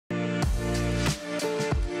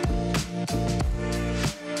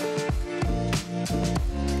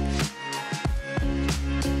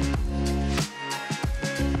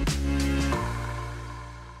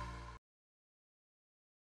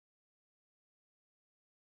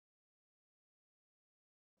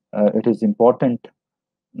it is important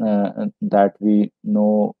that we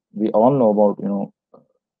all know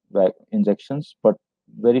about injections, but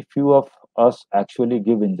very few of us actually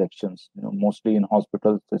give injections. Mostly in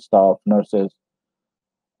hospitals, the staff, nurses,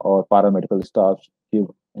 or paramedical staff give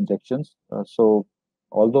injections. So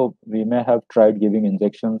although we may have tried giving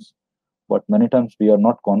injections, but many times we are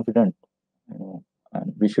not confident,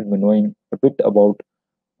 and we should be knowing a bit about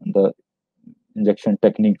the injection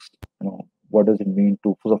techniques. What does it mean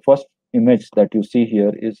to? For the first image that you see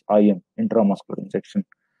here is IM, intramuscular injection,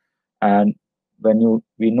 and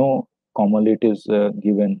we know commonly it is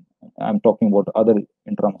given. I'm talking about other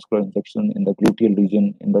intramuscular injection in the gluteal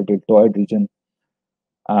region, in the deltoid region,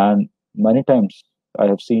 and many times I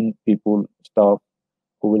have seen people, staff,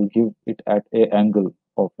 who will give it at a angle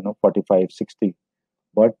of 45, 60.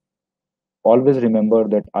 But always remember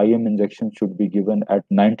that IM injection should be given at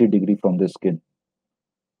 90 degree from the skin.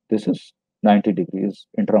 This is 90 degrees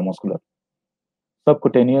intramuscular.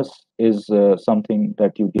 Subcutaneous is something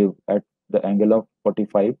that you give at the angle of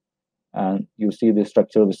 45, and you see the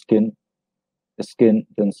structure of skin,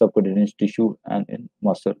 then subcutaneous tissue, and in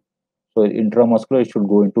muscle. So intramuscular, it should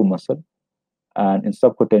go into muscle, and in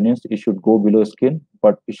subcutaneous, it should go below skin,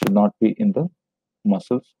 but it should not be in the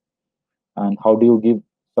muscles. And how do you give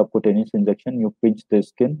subcutaneous injection? You pinch the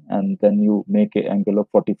skin, and then you make an angle of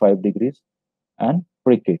 45 degrees and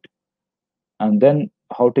prick it. And then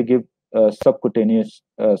how to give subcutaneous,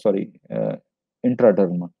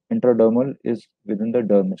 intradermal. Intradermal is within the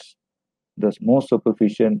dermis, the most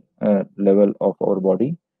superficial level of our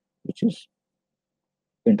body, which is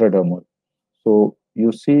intradermal. So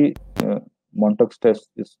you see, Montauk's test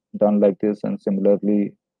is done like this, and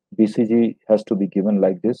similarly, BCG has to be given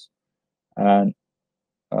like this. And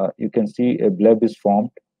you can see a bleb is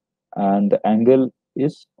formed, and the angle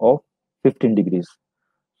is of 15 degrees.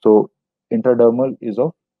 So intradermal is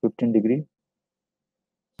of 15 degree,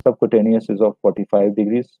 subcutaneous is of 45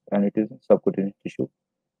 degrees, and it is subcutaneous tissue.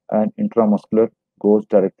 And intramuscular goes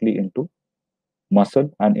directly into muscle,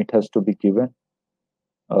 and it has to be given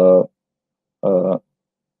uh, uh,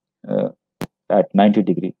 uh, at 90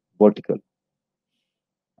 degree vertical.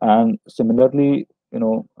 And similarly,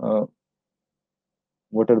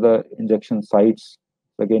 what are the injection sites?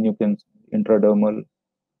 Again, you can intradermal,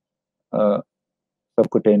 uh,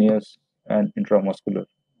 subcutaneous, and intramuscular,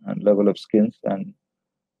 and level of skins. And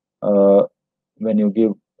when you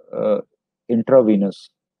give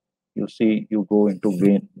intravenous, you see, you go into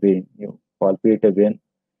vein, you palpate a vein,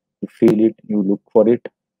 you feel it, you look for it,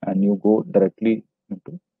 and you go directly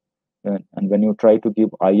into. And when you try to give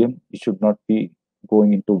IM, it should not be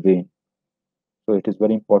going into vein. So it is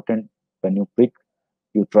very important, when you prick,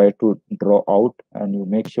 you try to draw out, and you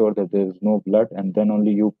make sure that there is no blood, and then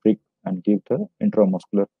only you prick and give the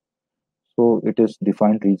intramuscular. So it is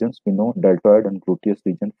defined regions. We know deltoid and gluteus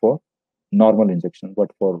region for normal injection, but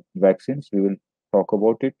for vaccines, we will talk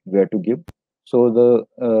about it, where to give. So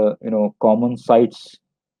the common sites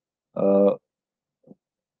uh,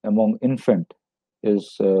 among infant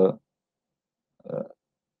is uh,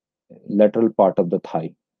 lateral part of the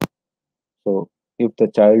thigh. So if the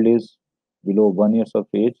child is below 1 year of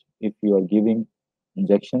age, if you are giving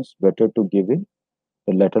injections, better to give in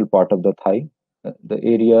the lateral part of the thigh. The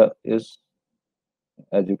area is,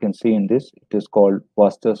 as you can see in this, it is called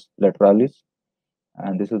vastus lateralis,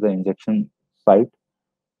 and this is the injection site.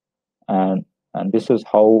 And this is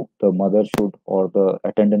how the mother should, or the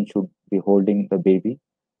attendant should, be holding the baby.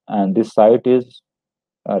 And this site is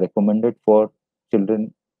recommended for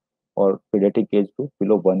children or pediatric age group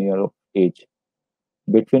below 1 year of age.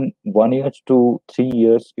 Between 1 year to 3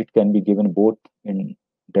 years, it can be given both in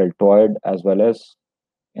deltoid as well as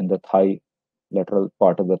in the thigh, lateral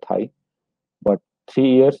part of the thigh. But 3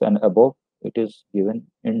 years and above, it is given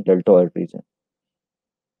in deltoid region.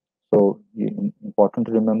 So important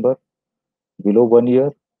to remember, below 1 year,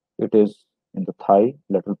 it is in the thigh,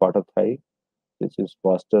 lateral part of thigh. This is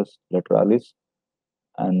vastus lateralis.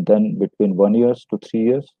 And then between 1 year to 3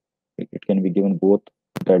 years, it can be given both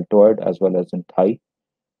deltoid as well as in thigh.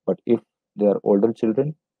 But if they are older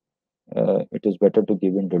children, it is better to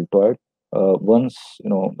give in deltoid. Once,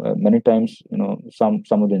 many times, some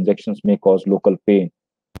of the injections may cause local pain.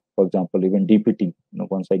 For example, even DPT,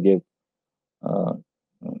 once I gave uh,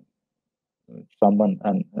 someone,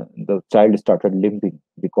 and the child started limping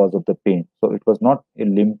because of the pain. So it was not a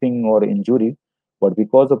limping or injury, but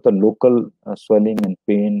because of the local swelling and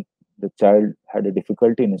pain, the child had a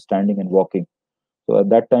difficulty in standing and walking. So at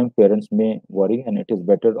that time, parents may worry, and it is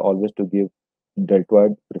better always to give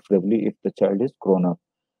deltoid, preferably if the child is grown up.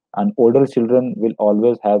 And older children will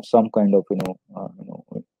always have some kind of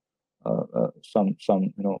some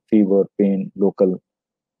fever, pain, local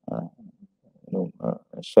uh,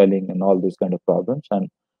 swelling, and all these kind of problems. And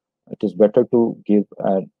it is better to give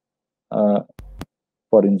uh,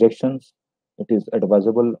 for injections. It is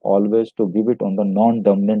advisable always to give it on the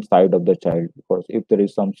non-dominant side of the child, because if there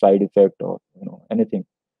is some side effect or anything,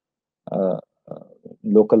 uh, uh,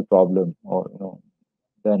 local problem, or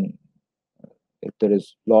then if there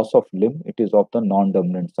is loss of limb, it is of the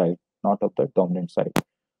non-dominant side, not of the dominant side.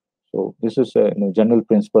 So this is a general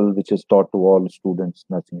principle which is taught to all students,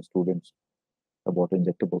 nursing students, about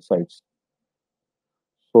injectable sites.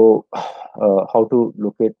 So how to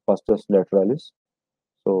locate vastus lateralis?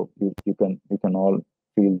 So you can all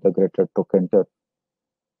feel the greater trochanter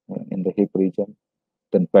in the hip region.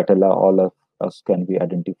 Then patella, all of us can be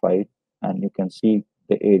identified, and you can see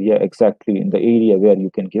the area exactly in the area where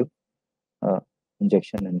you can give uh,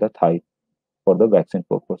 injection in the thigh for the vaccine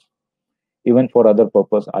purpose. Even for other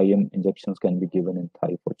purpose, IM injections can be given in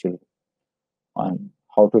thigh for children. And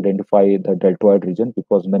how to identify the deltoid region,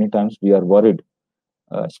 because many times we are worried,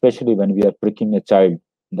 especially when we are pricking a child,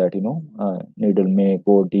 that needle may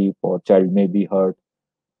go deep or child may be hurt.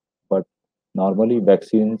 But normally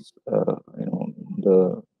vaccines,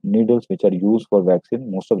 the needles which are used for vaccine,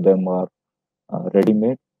 most of them are ready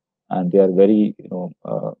made, and they are very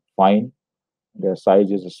fine. Their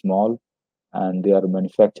size is small, and they are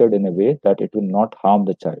manufactured in a way that it will not harm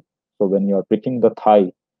the child. So when you are pricking the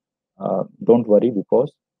thigh, don't worry,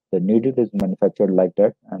 because the needle is manufactured like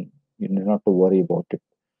that, and you need not to worry about it.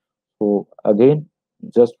 So again,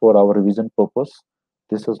 just for our revision purpose,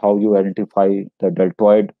 this is how you identify the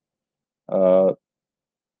deltoid uh,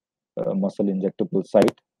 muscle injectable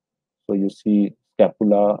site. So you see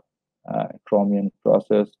scapula, acromion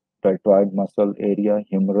process, deltoid muscle area,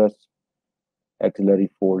 humerus, axillary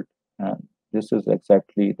fold, and this is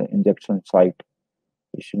exactly the injection site.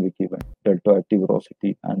 It should be given deltoid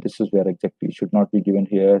tuberosity, and this is where exactly it should not be given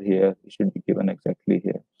here. It should be given exactly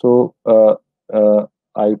here. So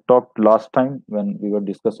I talked last time when we were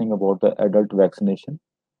discussing about the adult vaccination,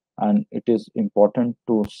 and it is important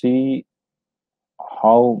to see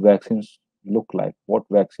how vaccines look like, what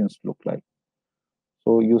vaccines look like.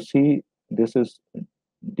 So you see, this is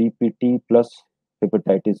DPT plus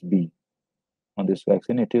hepatitis B. On this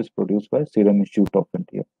vaccine, it is produced by Serum Institute of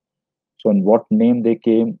India. So, in what name they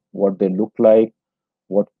came, what they look like,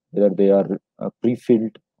 whether they are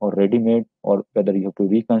pre-filled or ready-made, or whether you have to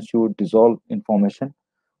reconstitute, dissolve information,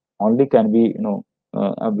 only can be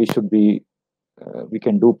we should be we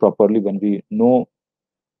can do properly when we know,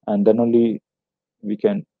 and then only we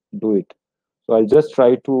can do it. So I'll just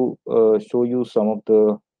try to show you some of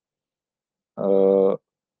the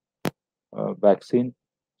uh, vaccine.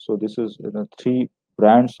 So this is three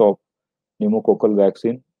brands of pneumococcal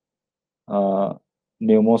vaccine. Uh,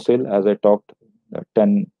 Pneumocil, as I talked,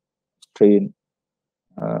 10 strain,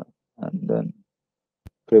 uh, and then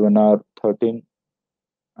Prevenar 13,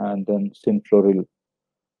 and then Synfloril.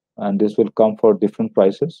 And this will come for different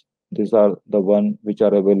prices. These are the one which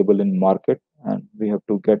are available in market, and we have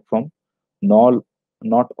to get from not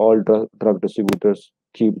all drug distributors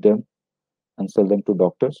keep them and sell them to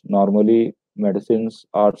doctors. Normally, medicines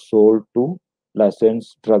are sold to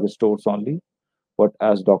licensed drug stores only. But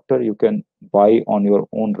as doctor, you can buy on your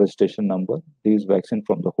own registration number these vaccine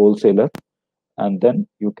from the wholesaler, and then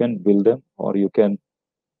you can bill them, or you can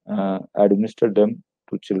administer them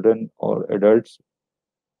to children or adults.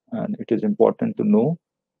 And it is important to know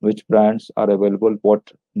which brands are available,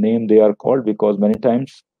 what name they are called, because many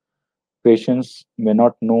times patients may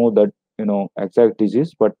not know that exact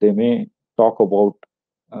disease, but they may talk about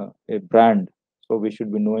a brand. So we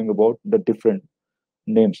should be knowing about the different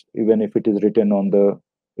names, even if it is written on the,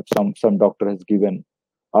 if some doctor has given,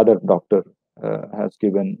 other doctor has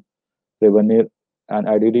given Prevenir, and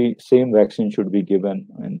ideally same vaccine should be given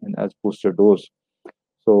in as booster dose.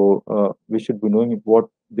 So we should be knowing what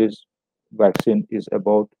this vaccine is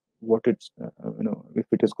about, what it's if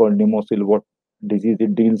it is called pneumocil, what disease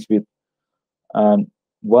it deals with, and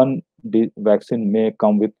one vaccine may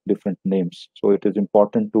come with different names. So it is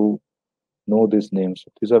important to know these names.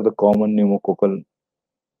 These are the common pneumococcal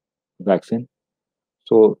vaccine.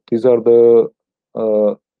 So these are the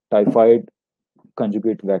typhoid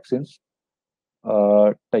conjugate vaccines,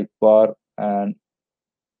 typar and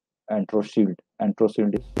antroshield.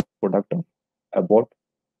 Antroshield is product of Abbott.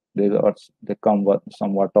 They come with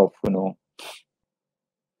somewhat of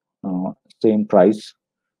uh, same price,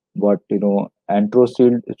 but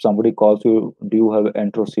antroshield. If somebody calls you, do you have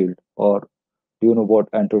antroshield, or do you know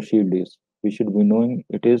what antroshield is? We should be knowing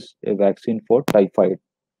it is a vaccine for typhoid.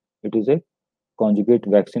 It is a conjugate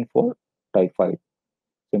vaccine for typhoid.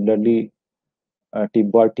 Similarly,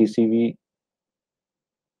 Tibbar TCV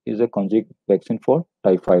is a conjugate vaccine for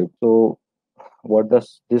typhoid. So what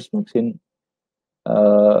does this vaccine?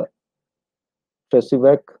 Uh,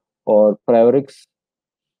 Tresivac or Priorix,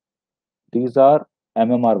 these are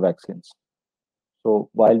MMR vaccines. So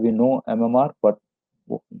while we know MMR, but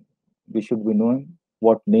we should be knowing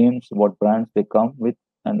what names, what brands they come with,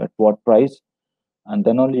 and at what price, and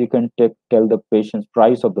then only you can tell the patient's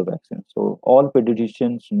price of the vaccine. So all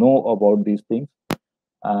pediatricians know about these things,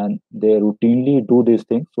 and they routinely do these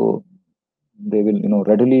things. So they will,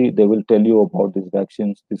 readily they will tell you about these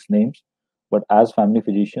vaccines, these names. But as family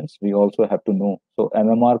physicians, we also have to know. So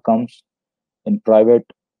MMR comes in private,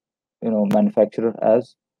 manufacturer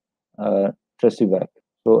as Tresivac.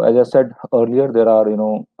 So as I said earlier, there are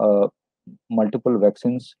multiple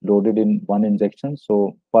vaccines loaded in one injection.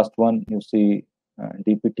 So first one you see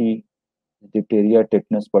DPT, diphtheria,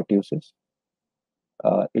 tetanus, pertussis.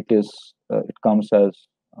 It comes as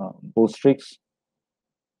Boostrix.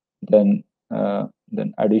 Then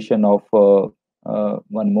addition of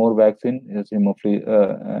one more vaccine is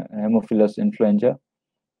Haemophilus influenza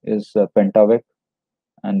is Pentavac,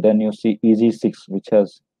 and then you see EG6, which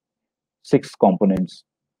has 6 components.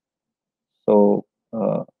 So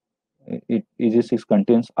EG6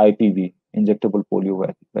 contains IPV, injectable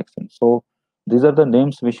polio vaccine. So these are the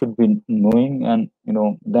names we should be knowing, and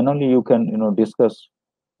then only you can discuss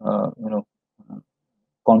uh, you know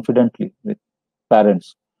confidently with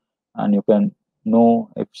parents, and you can know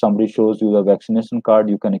if somebody shows you the vaccination card,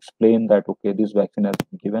 you can explain that okay, this vaccine has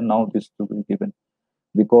been given, now this to be given,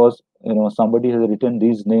 because somebody has written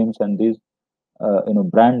these names and these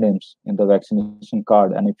brand names in the vaccination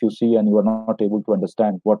card, and if you see and you are not able to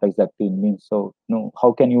understand what exactly it means, so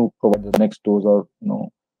how can you provide the next dose, or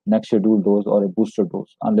next scheduled dose, or a booster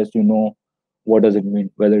dose, unless you know what does it mean,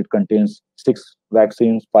 whether it contains 6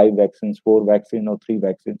 vaccines, 5 vaccines, 4 vaccines, or 3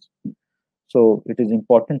 vaccines. So it is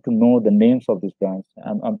important to know the names of these brands.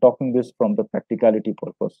 I'm talking this from the practicality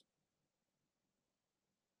purpose.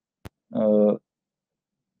 uh,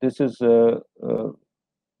 this is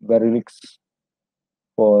Varilix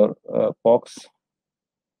for pox,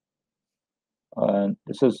 and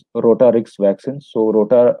this is Rotarix vaccine. So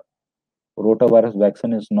rotavirus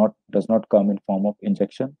vaccine does not come in form of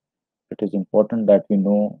injection. It is important that we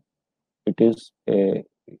know it is a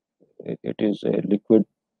liquid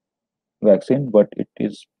vaccine, but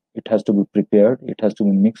it has to be prepared. It has to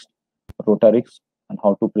be mixed. Rotarix, and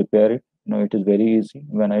how to prepare it. It is very easy.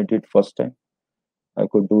 When I did first time, I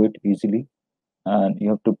could do it easily. And you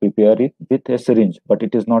have to prepare it with a syringe, but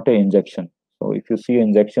it is not an injection. So if you see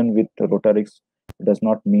injection with Rotarix, it does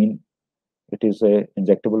not mean it is a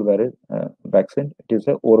injectable vaccine. It is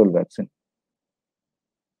a oral vaccine.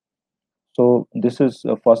 So this is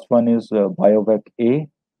first one is Biovac A,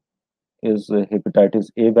 is hepatitis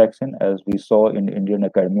A vaccine, as we saw in Indian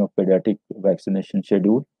Academy of Pediatric vaccination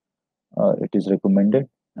schedule. It is recommended.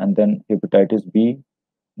 And then hepatitis B,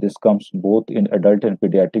 this comes both in adult and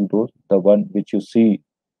pediatric dose. The one which you see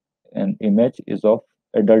in image is of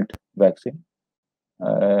adult vaccine.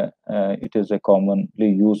 It is a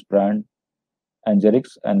commonly used brand,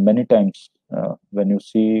 Angerix, and many times when you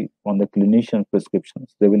see on the clinician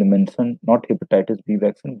prescriptions, they will mention not hepatitis B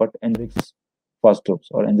vaccine, but Angerix first dose,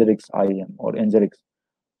 or Angerix IM, or Angerix.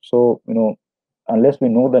 So, unless we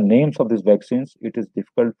know the names of these vaccines, it is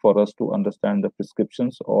difficult for us to understand the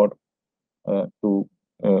prescriptions, or to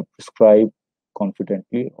prescribe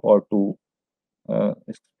confidently, or to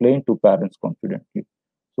explain to parents confidently.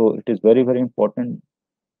 So it is very, very important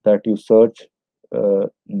that you search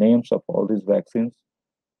names of all these vaccines,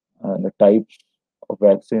 the types of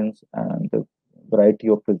vaccines, and the variety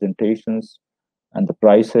of presentations, and the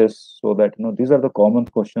prices, so that these are the common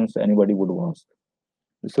questions anybody would ask.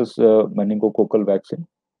 This is meningococcal vaccine.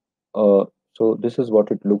 So this is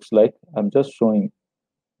what it looks like. I'm just showing.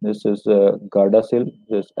 This is Gardasil,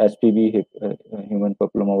 this HPV, human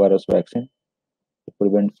papillomavirus vaccine, to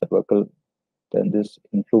prevent cervical. Then this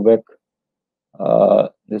Influvac,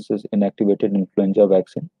 this is inactivated influenza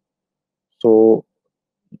vaccine. So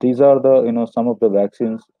these are the some of the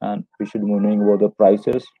vaccines, and we should be knowing about the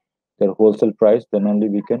prices, their wholesale price. Then only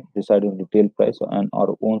we can decide on retail price and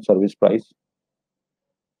our own service price.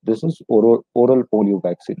 This is oral polio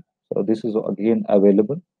vaccine. So this is again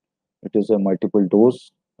available. It is a multiple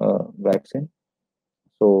dose vaccine.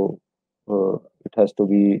 So it has to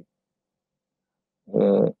be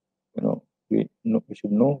uh, we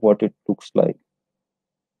should know what it looks like.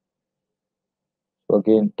 So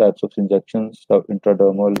again, types of injections: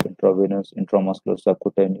 intradermal, intravenous, intramuscular,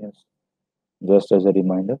 subcutaneous, just as a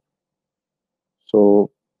reminder. So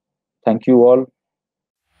thank you all